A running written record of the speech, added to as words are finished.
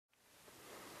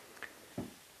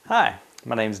Hi,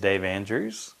 my name is Dave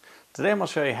Andrews. Today I'm going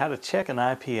to show you how to check an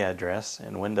IP address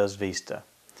in Windows Vista.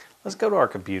 Let's go to our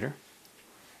computer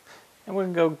and we're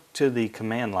going to go to the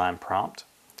command line prompt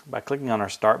by clicking on our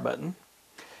start button,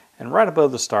 and right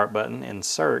above the start button in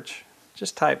search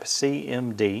just type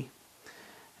CMD.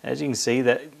 As you can see,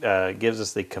 that gives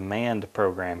us the command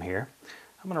program here.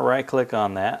 I'm going to right click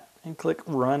on that and click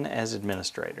Run as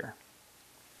Administrator.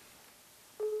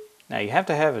 Now you have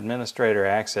to have administrator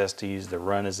access to use the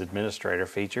Run as Administrator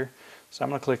feature, so I'm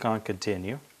going to click on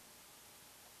Continue.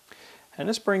 And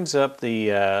this brings up the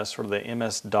sort of the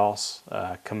MS-DOS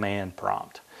command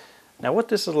prompt. Now what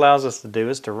this allows us to do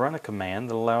is to run a command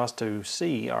that allows us to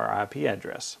see our IP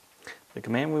address. The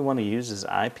command we want to use is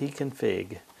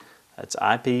ipconfig. That's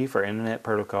IP for Internet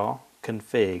Protocol,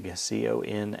 config,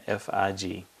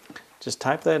 C-O-N-F-I-G. Just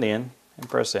type that in and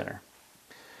press enter.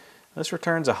 This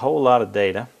returns a whole lot of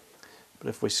data, but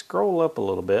if we scroll up a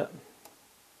little bit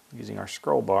using our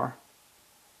scroll bar,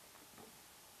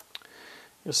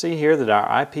 you'll see here that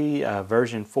our IP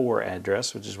version 4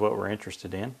 address, which is what we're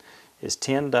interested in, is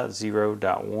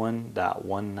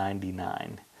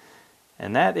 10.0.1.199.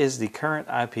 And that is the current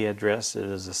IP address that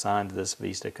is assigned to this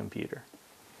Vista computer.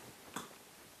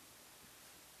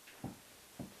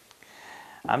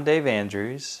 I'm Dave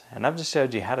Andrews, and I've just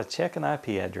showed you how to check an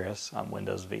IP address on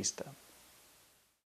Windows Vista.